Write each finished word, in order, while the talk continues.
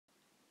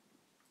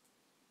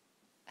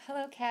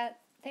Hello, Kat.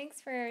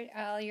 Thanks for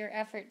all your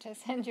effort to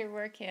send your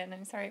work in.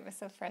 I'm sorry it was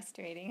so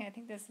frustrating. I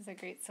think this is a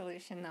great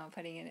solution, though,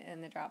 putting it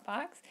in the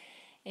Dropbox.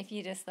 If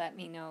you just let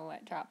me know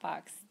what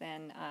Dropbox,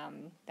 then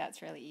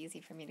that's really easy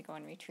for me to go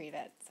and retrieve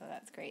it. So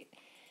that's great.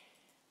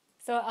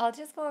 So I'll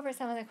just go over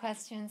some of the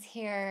questions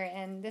here,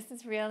 and this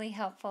is really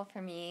helpful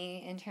for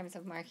me in terms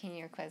of marking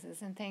your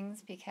quizzes and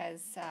things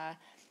because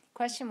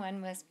question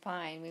 1 was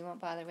fine. We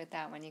won't bother with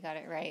that one. You got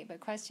it right.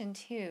 But question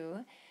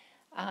 2,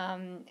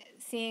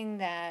 seeing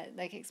that,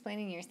 like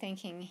explaining your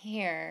thinking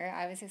here,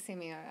 I was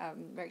assuming a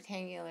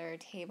rectangular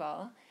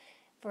table.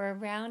 For a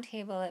round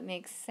table, it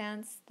makes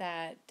sense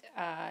that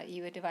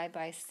you would divide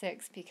by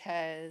 6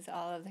 because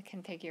all of the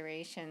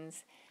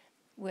configurations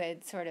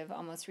would sort of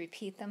almost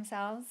repeat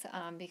themselves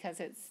because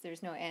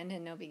there's no end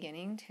and no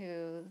beginning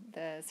to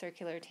the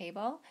circular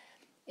table.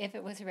 If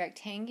it was a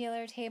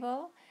rectangular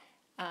table,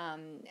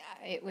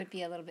 it would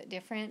be a little bit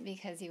different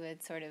because you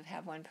would sort of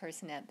have one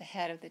person at the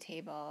head of the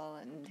table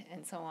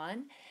and so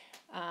on.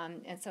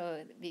 And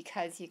so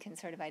because you can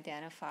sort of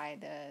identify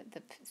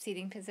the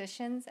seating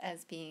positions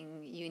as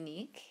being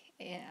unique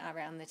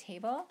around the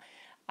table,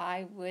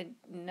 I would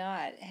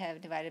not have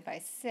divided by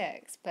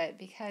 6, but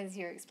because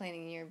you're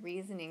explaining your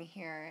reasoning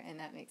here and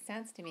that makes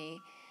sense to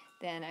me,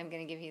 then I'm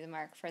going to give you the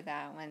mark for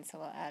that one. So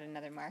we'll add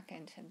another mark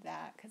into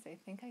that because I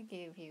think I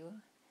gave you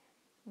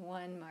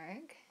 1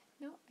 mark.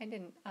 No, I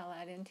didn't. I'll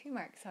add in 2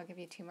 marks. I'll give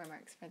you 2 more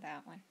marks for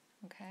that one.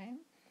 Okay?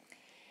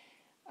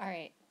 All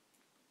right.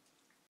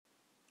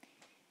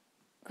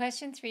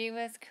 Question 3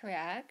 was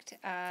correct.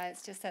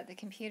 It's just that the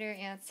computer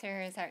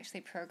answer is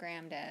actually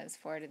programmed as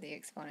 4 to the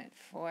exponent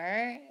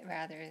 4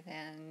 rather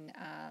than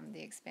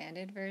the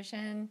expanded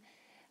version.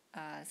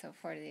 So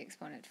 4 to the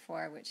exponent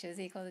 4, which is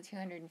equal to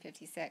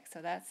 256.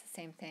 So that's the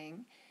same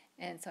thing.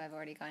 And so I've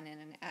already gone in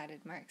and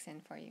added marks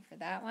in for you for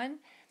that one.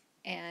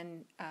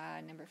 And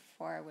number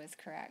 4 was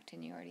correct,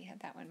 and you already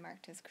had that one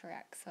marked as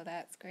correct. So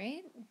that's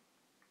great.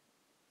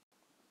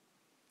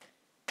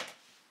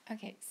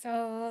 Okay,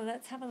 so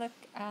let's have a look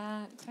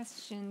at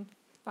question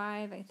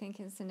 5, I think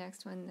is the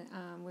next one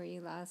where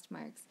you lost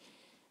marks.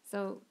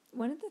 So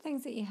one of the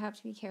things that you have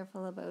to be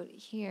careful about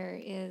here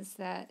is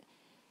that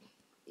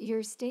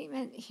your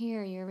statement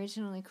here, your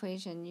original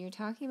equation, you're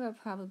talking about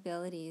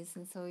probabilities,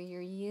 and so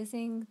you're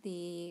using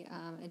the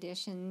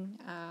addition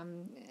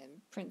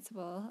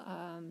principle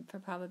for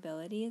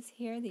probabilities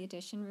here, the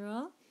addition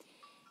rule.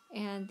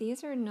 And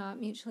these are not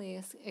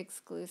mutually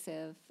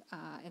exclusive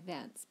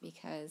events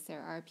because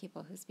there are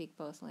people who speak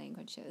both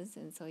languages,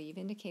 and so you've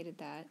indicated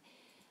that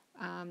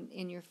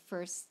in your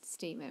first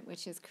statement,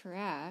 which is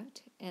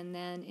correct. And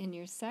then in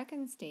your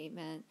second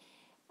statement,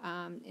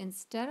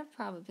 instead of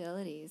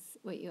probabilities,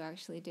 what you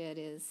actually did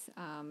is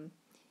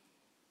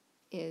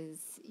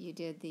you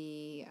did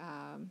the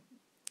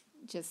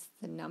just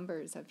the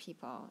numbers of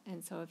people.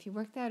 And so if you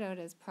work that out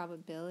as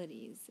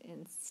probabilities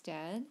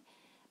instead,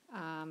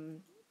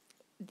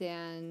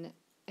 then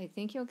I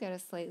think you'll get a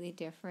slightly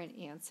different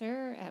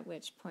answer, at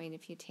which point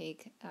if you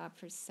take a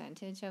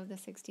percentage of the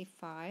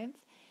 65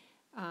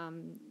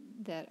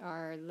 that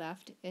are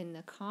left in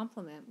the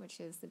complement, which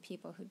is the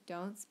people who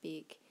don't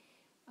speak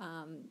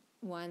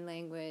one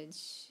language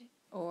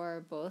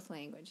or both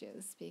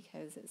languages,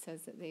 because it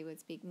says that they would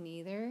speak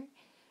neither,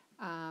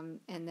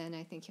 and then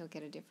I think you'll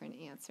get a different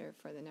answer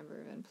for the number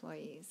of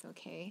employees,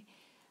 okay?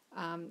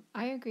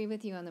 I agree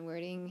with you on the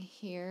wording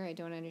here. I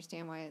don't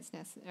understand why it's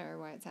or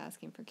why it's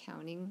asking for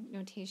counting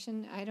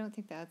notation. I don't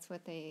think that's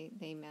what they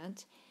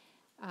meant.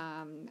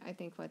 I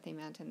think what they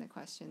meant in the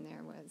question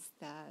there was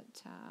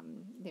that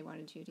they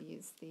wanted you to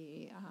use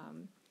the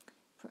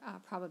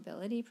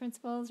probability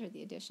principles or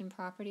the addition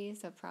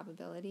properties of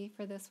probability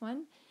for this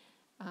one.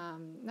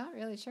 Not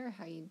really sure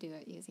how you do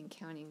it using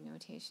counting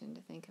notation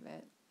to think of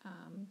it.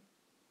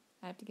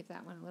 I have to give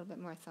that one a little bit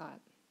more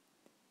thought.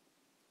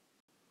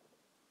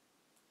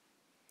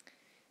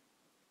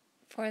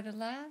 For the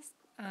last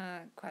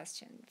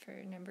question, for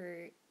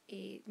number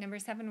 8, number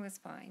 7 was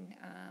fine.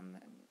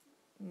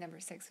 Number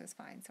 6 was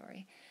fine,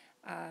 sorry.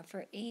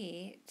 For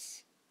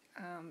 8,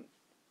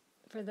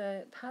 for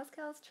the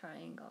Pascal's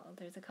triangle,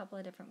 there's a couple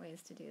of different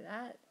ways to do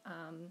that.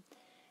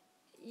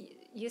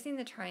 Using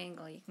the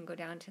triangle, you can go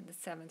down to the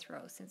 7th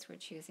row since we're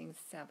choosing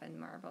 7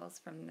 marbles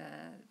from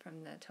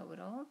the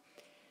total.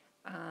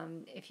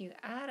 If you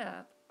add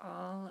up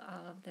all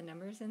of the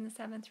numbers in the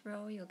 7th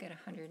row, you'll get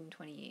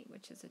 128,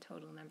 which is a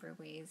total number of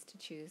ways to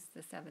choose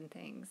the 7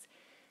 things.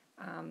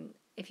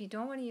 If you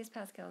don't want to use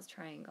Pascal's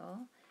triangle,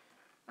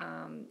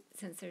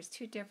 since there's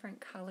 2 different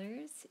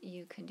colors,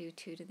 you can do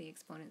 2 to the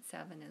exponent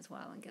 7 as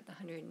well and get the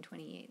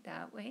 128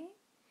 that way.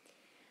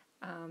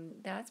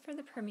 That's for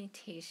the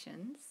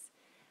permutations.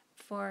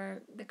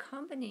 For the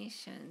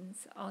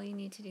combinations, all you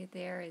need to do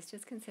there is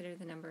just consider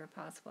the number of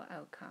possible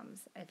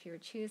outcomes. If you're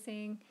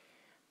choosing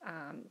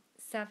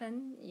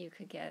 7, you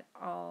could get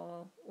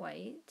all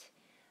white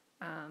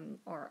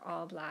or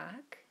all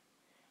black,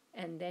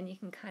 and then you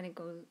can kind of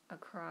go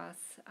across,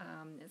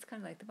 it's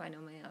kind of like the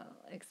binomial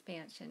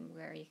expansion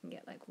where you can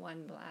get like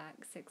 1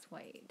 black, 6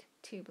 white,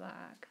 2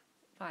 black,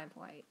 5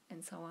 white,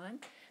 and so on.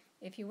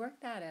 if you work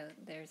that out,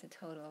 there's a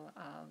total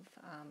of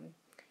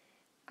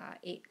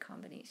 8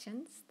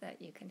 combinations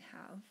that you can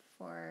have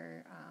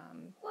for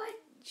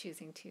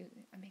choosing 2.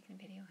 I'm making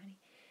a video, honey.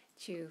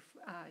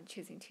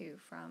 Choosing 2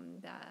 from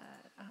the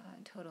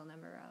total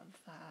number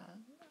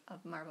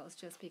of marbles,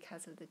 just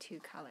because of the 2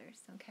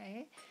 colors.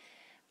 Okay,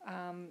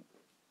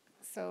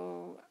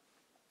 so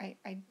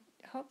I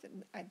hope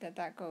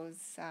that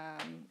goes.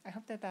 I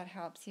hope that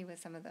helps you with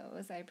some of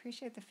those. I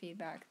appreciate the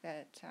feedback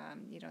that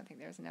you don't think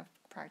there's enough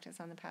practice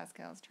on the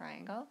Pascal's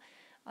triangle.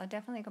 I'll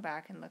definitely go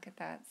back and look at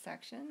that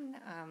section.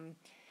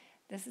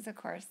 This is a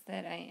course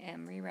that I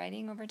am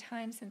rewriting over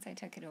time since I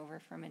took it over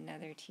from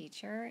another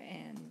teacher,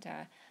 and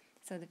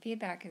so the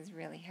feedback is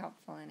really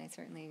helpful, and I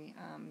certainly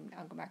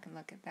I'll go back and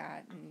look at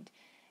that,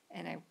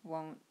 and I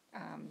won't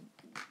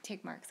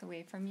take marks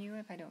away from you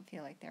if I don't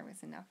feel like there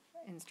was enough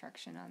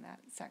instruction on that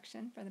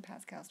section for the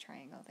Pascal's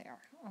triangle there.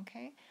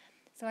 Okay,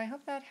 so I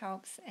hope that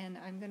helps, and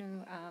I'm going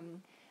to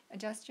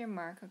adjust your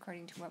mark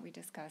according to what we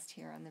discussed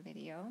here on the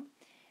video,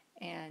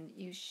 and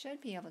you should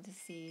be able to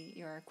see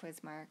your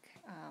quiz mark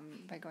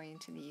by going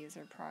into the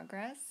user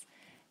progress,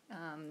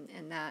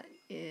 and that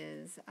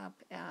is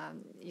up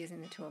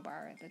using the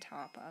toolbar at the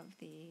top of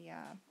the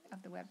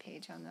web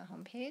page on the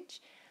home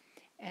page,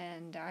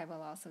 and I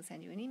will also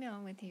send you an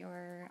email with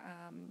your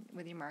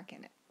mark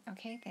in it.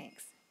 Okay,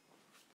 thanks.